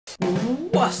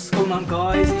What's going on,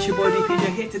 guys? It's your boy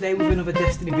DPJ here today with another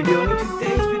Destiny video. And in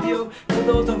today's video, for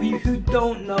those of you who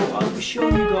don't know, I'll be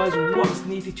showing you guys what's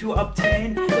needed to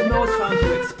obtain the No Time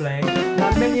to Explain.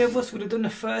 Now, many of us would have done the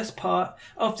first part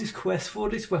of this quest for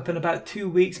this weapon about 2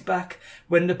 weeks back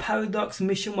when the Paradox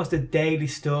mission was the daily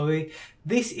story.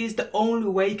 This is the only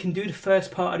way you can do the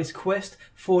first part of this quest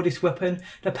for this weapon.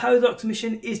 The Paradox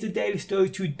mission is the daily story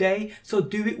today, so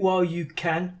do it while you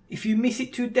can. If you miss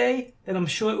it today, then I'm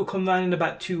sure it will come around in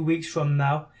about 2 weeks from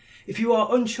now. If you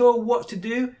are unsure what to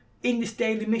do in this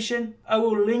daily mission, I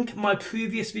will link my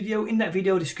previous video in that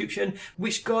video description,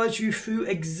 which guides you through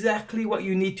exactly what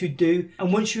you need to do.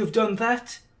 And once you have done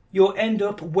that, you'll end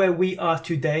up where we are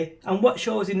today. And what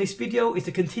shows in this video is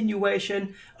the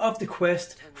continuation of the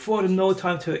quest for the No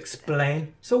Time to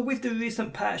Explain. So with the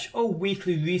recent patch or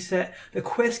weekly reset, the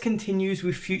quest continues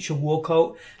with Future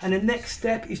Walkout, and the next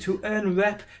step is to earn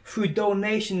rep through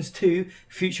donations to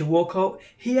Future Walkout.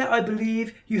 Here I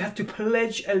believe you have to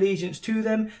pledge allegiance to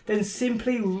them, then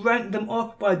simply rank them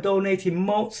up by donating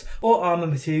motes or armor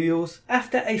materials.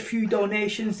 After a few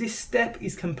donations, this step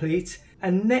is complete.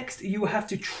 And next you will have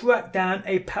to track down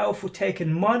a powerful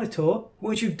Taken Minotaur.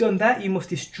 Once you've done that, you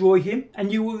must destroy him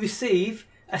and you will receive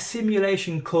a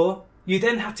simulation core. You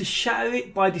then have to shatter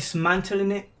it by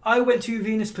dismantling it. I went to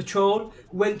Venus Patrol,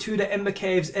 went to the Ember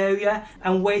Caves area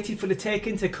and waited for the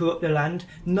Taken to corrupt the land.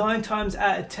 9 times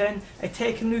out of 10, a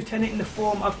Taken Lieutenant in the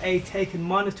form of a Taken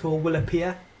Minotaur will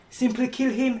appear. Simply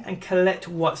kill him and collect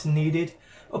what's needed.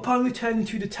 Upon returning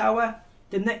to the tower,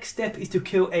 the next step is to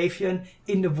kill Atheon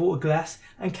in the Vault of Glass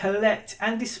and collect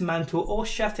and dismantle, or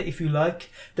shatter if you like,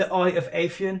 the Eye of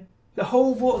Atheon. The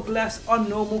whole Vault of Glass on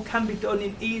normal can be done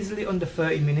in easily under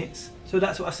 30 minutes, so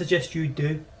that's what I suggest you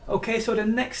do. Okay, so the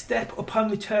next step upon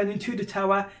returning to the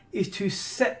tower is to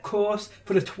set course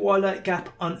for the Twilight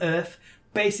Gap on Earth.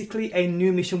 Basically a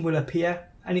new mission will appear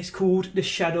and it's called the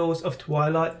Shadows of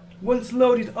Twilight. Once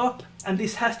loaded up, and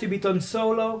this has to be done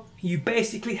solo, you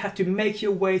basically have to make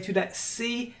your way to that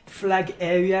C flag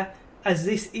area, as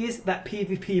this is that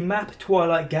PvP map,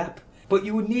 Twilight Gap. But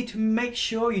you will need to make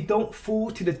sure you don't fall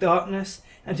to the darkness,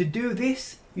 and to do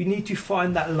this you need to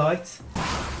find that light.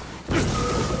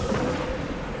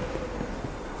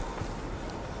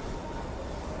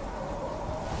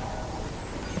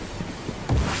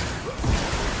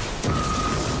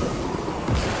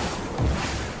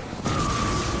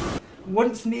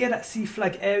 Once near that C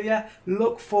flag area,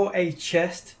 look for a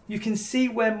chest. You can see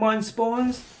where mine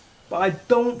spawns, but I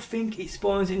don't think it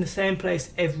spawns in the same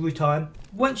place every time.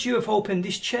 Once you have opened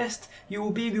this chest, you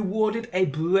will be rewarded a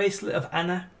bracelet of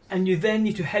Anna, and you then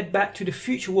need to head back to the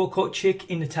Future Walkout chick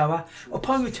in the tower.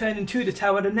 Upon returning to the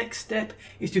tower, the next step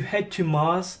is to head to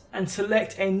Mars and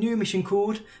select a new mission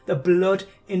called the Blood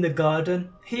in the Garden.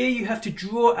 Here you have to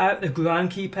draw out the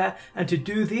Groundkeeper, and to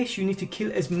do this you need to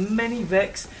kill as many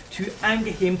Vex to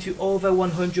anger him to over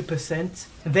 100%.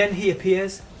 Then he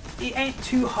appears. It ain't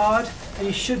too hard and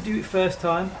you should do it first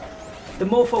time. The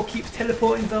mofo keeps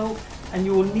teleporting though, and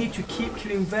you will need to keep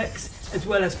killing Vex as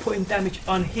well as putting damage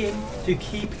on him to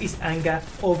keep his anger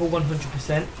over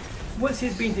 100%. Once he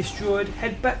has been destroyed,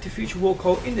 head back to Future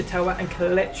Walkout in the tower and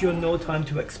collect your No Time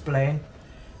to Explain.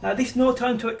 Now this No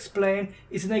Time to Explain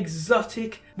is an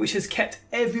exotic which has kept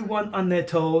everyone on their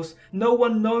toes, no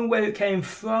one knowing where it came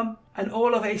from, and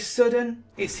all of a sudden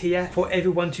it's here for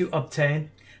everyone to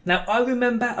obtain. Now I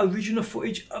remember original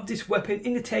footage of this weapon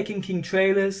in the Taken King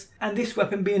trailers, and this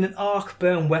weapon being an arc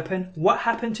burn weapon. What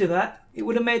happened to that? It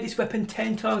would have made this weapon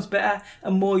 10 times better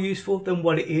and more useful than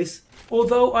what it is.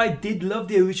 Although I did love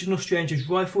the original Stranger's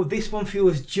Rifle, this one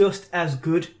feels just as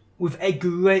good, with a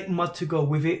great mod to go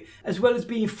with it. As well as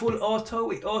being full auto,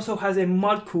 it also has a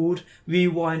mod called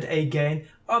Rewind Again,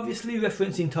 obviously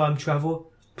referencing time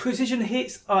travel. Precision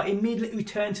hits are immediately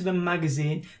returned to the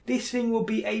magazine. This thing will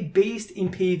be a beast in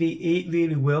PvE, it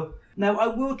really will. Now I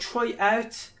will try it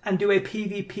out and do a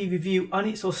PvP review on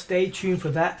it, so stay tuned for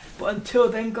that. But until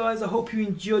then guys, I hope you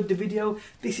enjoyed the video.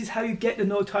 This is how you get the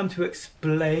No Time to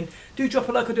Explain. Do drop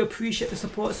a like, I do appreciate the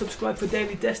support. Subscribe for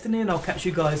daily Destiny, and I'll catch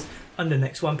you guys on the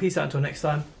next one. Peace out until next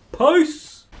time. Peace!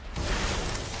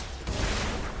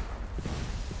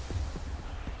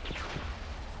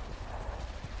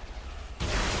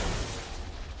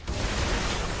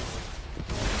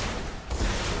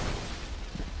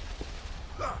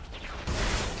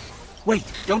 Wait,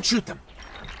 don't shoot them.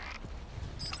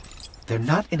 They're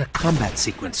not in a combat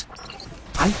sequence.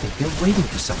 I think they're waiting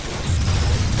for something.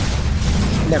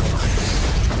 Never mind.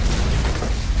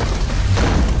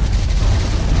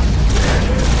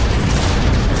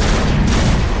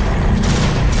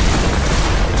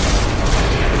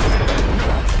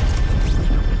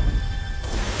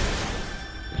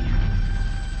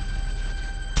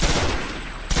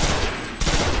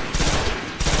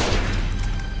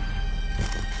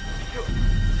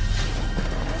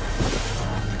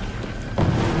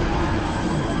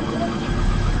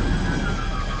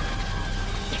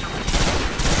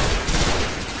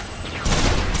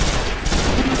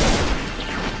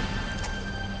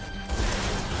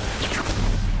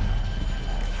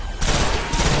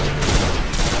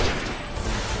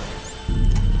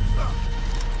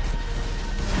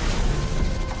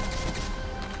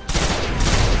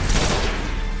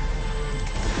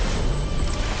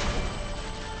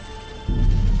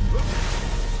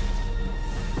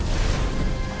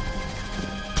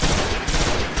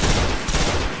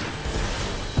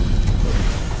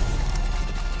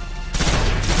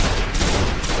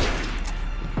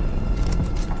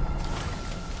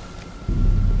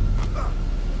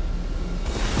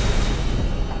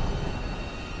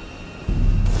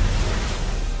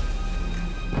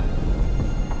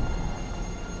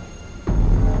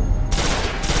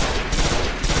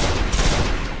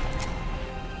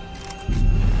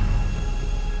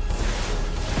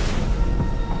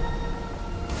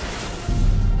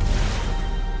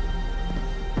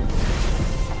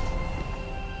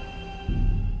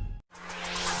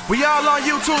 We all on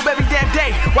YouTube every damn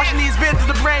day, watching these vids of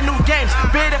the brand new games.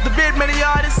 Vid after vid, many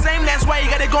are the same, that's why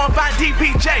you gotta go and find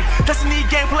DPJ. Destiny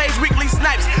gameplays, weekly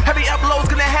snipes, heavy uploads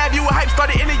gonna have you a hype.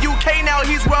 Started in the UK, now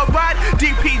he's worldwide.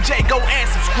 DPJ, go and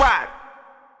subscribe.